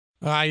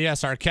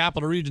Yes, our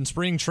Capital Region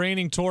Spring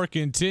Training Tour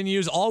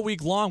continues. All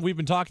week long, we've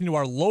been talking to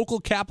our local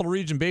Capital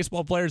Region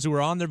baseball players who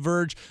are on the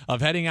verge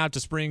of heading out to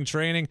spring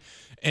training.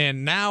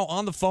 And now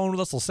on the phone with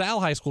us,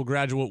 LaSalle High School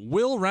graduate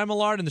Will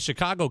Remillard in the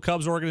Chicago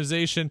Cubs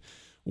organization.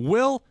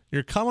 Will,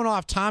 you're coming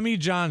off Tommy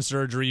John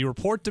surgery. You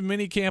report to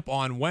minicamp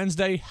on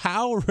Wednesday.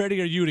 How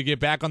ready are you to get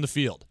back on the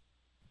field?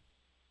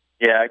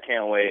 Yeah, I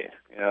can't wait.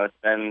 It's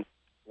been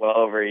well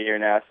over a year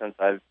now since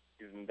I've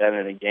even been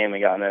in a game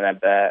and gotten an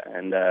at-bat,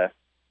 and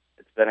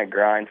it's been a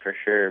grind for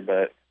sure,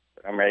 but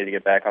I'm ready to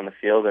get back on the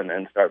field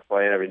and start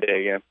playing every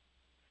day again.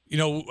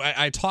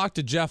 I talked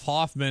to Jeff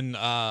Hoffman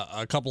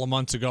a couple of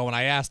months ago, and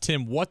I asked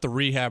him what the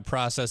rehab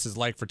process is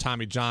like for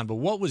Tommy John, but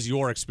what was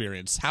your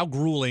experience? How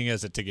grueling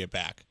is it to get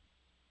back?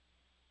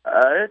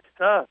 It's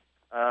tough.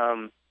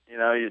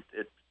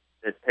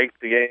 It takes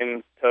the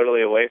game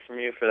totally away from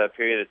you for that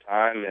period of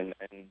time, and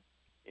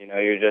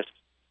you're just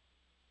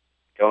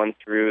going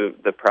through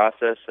the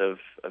process of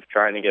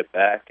trying to get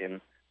back,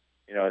 and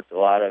it's a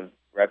lot of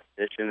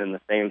repetition and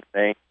the same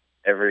thing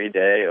every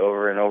day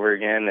over and over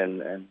again,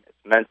 and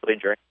it's mentally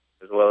draining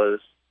as well as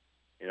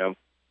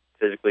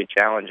physically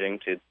challenging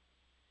to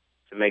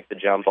make the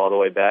jump all the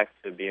way back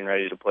to being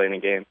ready to play in a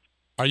game.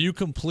 Are you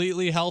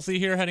completely healthy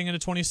here heading into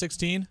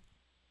 2016?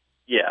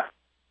 Yeah.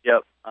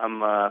 Yep.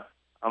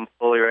 I'm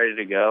fully ready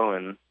to go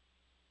and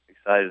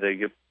excited to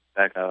get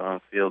back out on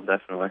the field,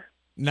 definitely.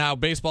 Now,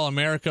 Baseball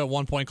America at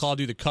one point called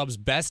you the Cubs'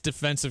 best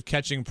defensive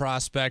catching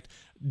prospect.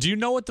 Do you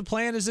know what the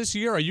plan is this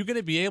year? Are you going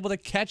to be able to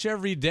catch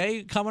every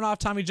day coming off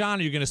Tommy John?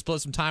 Or are you going to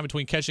split some time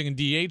between catching and DH?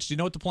 Do you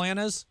know what the plan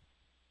is?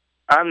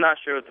 I'm not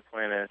sure what the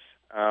plan is.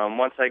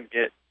 Once I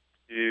get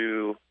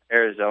to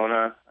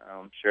Arizona,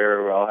 I'm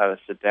sure I'll have a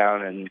sit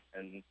down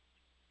and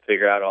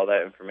figure out all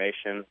that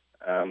information.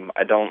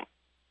 I don't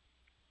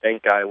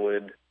think I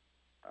would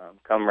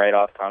come right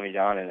off Tommy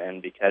John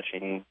and be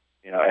catching,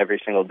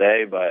 every single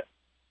day, but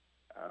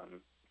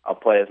I'll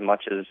play as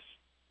much as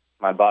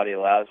my body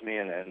allows me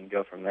and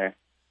go from there.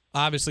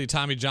 Obviously,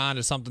 Tommy John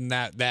is something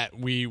that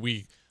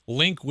we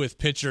link with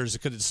pitchers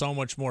because it's so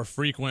much more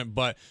frequent,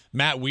 but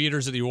Matt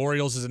Wieters of the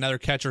Orioles is another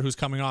catcher who's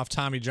coming off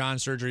Tommy John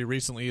surgery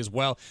recently as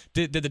well.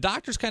 Did the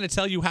doctors kind of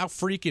tell you how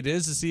freak it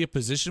is to see a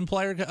position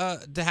player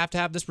to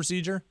have this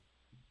procedure?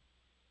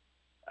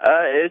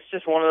 It's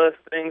just one of those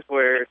things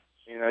where,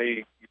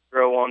 you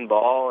throw one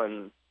ball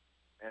and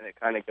it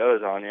kind of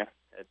goes on you,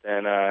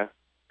 and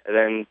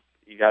then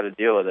you got to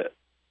deal with it.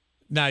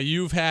 Now,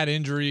 you've had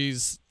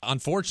injuries,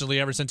 unfortunately,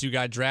 ever since you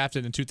got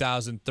drafted in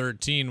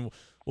 2013.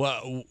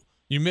 Well,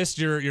 you missed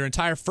your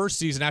entire first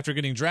season after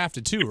getting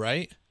drafted too,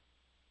 right?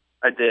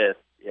 I did,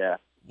 yeah.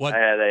 What?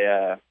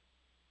 I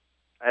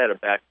had a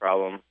back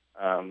problem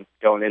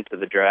going into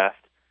the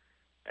draft,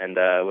 and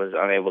was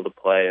unable to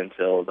play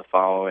until the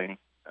following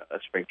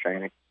spring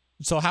training.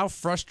 So how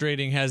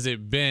frustrating has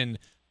it been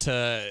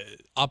to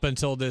up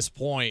until this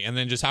point, and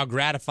then just how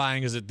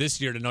gratifying is it this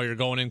year to know you're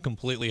going in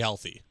completely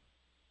healthy?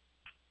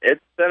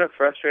 It's been a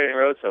frustrating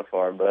road so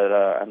far, but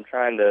I'm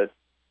trying to,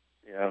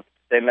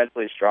 stay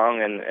mentally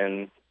strong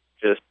and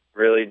just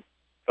really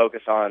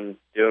focus on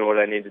doing what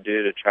I need to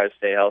do to try to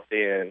stay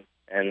healthy,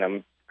 and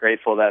I'm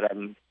grateful that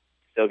I'm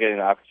still getting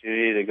the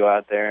opportunity to go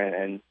out there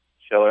and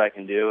show what I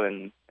can do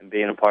and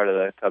being a part of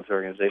the Cubs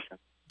organization.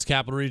 It's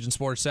Capital Region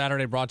Sports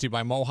Saturday, brought to you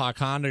by Mohawk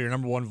Honda, your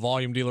number one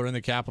volume dealer in the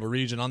Capital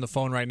Region. On the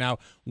phone right now,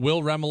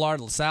 Will Remillard,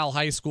 LaSalle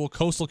High School,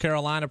 Coastal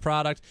Carolina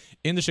product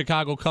in the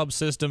Chicago Cubs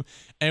system.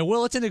 And,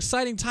 Will, it's an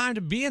exciting time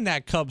to be in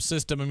that Cubs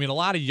system. I mean, a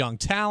lot of young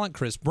talent,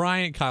 Chris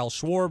Bryant, Kyle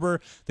Schwarber.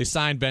 They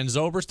signed Ben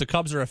Zobrist. The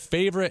Cubs are a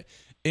favorite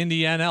in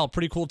the NL.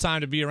 Pretty cool time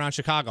to be around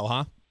Chicago,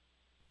 huh?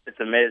 It's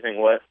amazing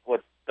what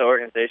the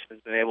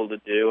organization's been able to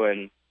do,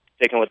 and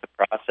sticking with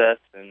the process,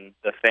 and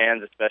the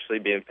fans especially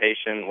being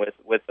patient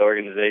with the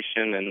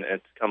organization, and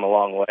it's come a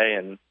long way,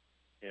 and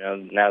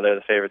now they're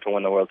the favorite to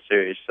win the World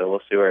Series, so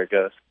we'll see where it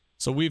goes.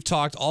 So we've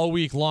talked all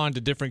week long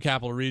to different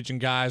Capital Region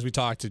guys. We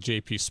talked to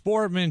J.P.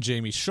 Sportman,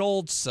 Jamie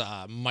Schultz,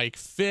 Mike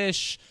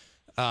Fish,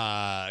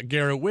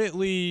 Garrett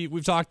Whitley.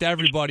 We've talked to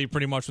everybody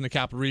pretty much from the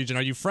Capital Region.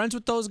 Are you friends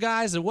with those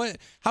guys? And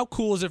how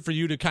cool is it for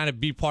you to kind of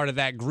be part of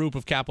that group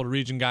of Capital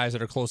Region guys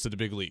that are close to the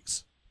big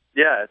leagues?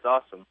 Yeah, it's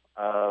awesome.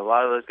 A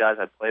lot of those guys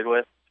I played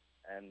with,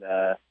 and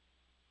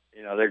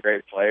they're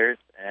great players,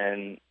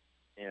 and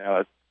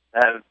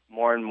have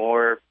more and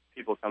more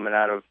people coming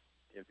out of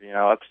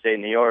upstate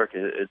New York.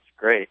 It's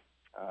great.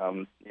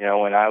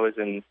 When I was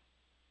in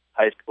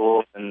high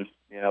school, and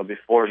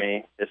before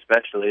me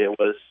especially, it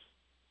was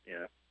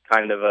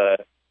kind of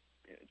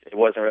it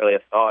wasn't really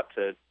a thought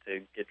to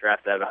get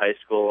drafted out of high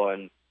school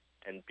and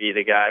be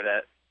the guy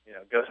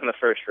that goes in the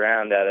first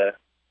round out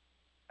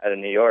of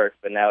New York,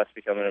 but now it's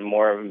becoming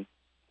more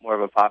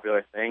of a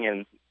popular thing,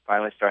 and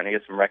finally starting to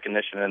get some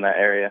recognition in that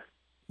area.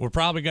 We're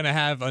probably going to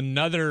have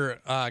another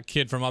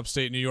kid from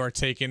upstate New York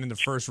taken in the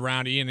first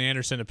round. Ian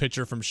Anderson, a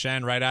pitcher from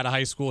Shen, right out of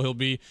high school.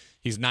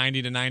 He's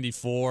 90 to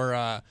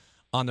 94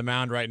 on the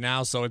mound right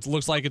now, so it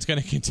looks like it's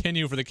going to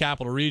continue for the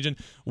Capital Region.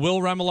 Will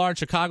Remillard,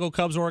 Chicago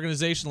Cubs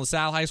organization,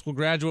 LaSalle High School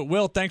graduate.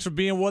 Will, thanks for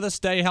being with us.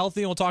 Stay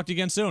healthy, and we'll talk to you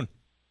again soon.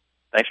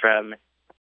 Thanks for having me.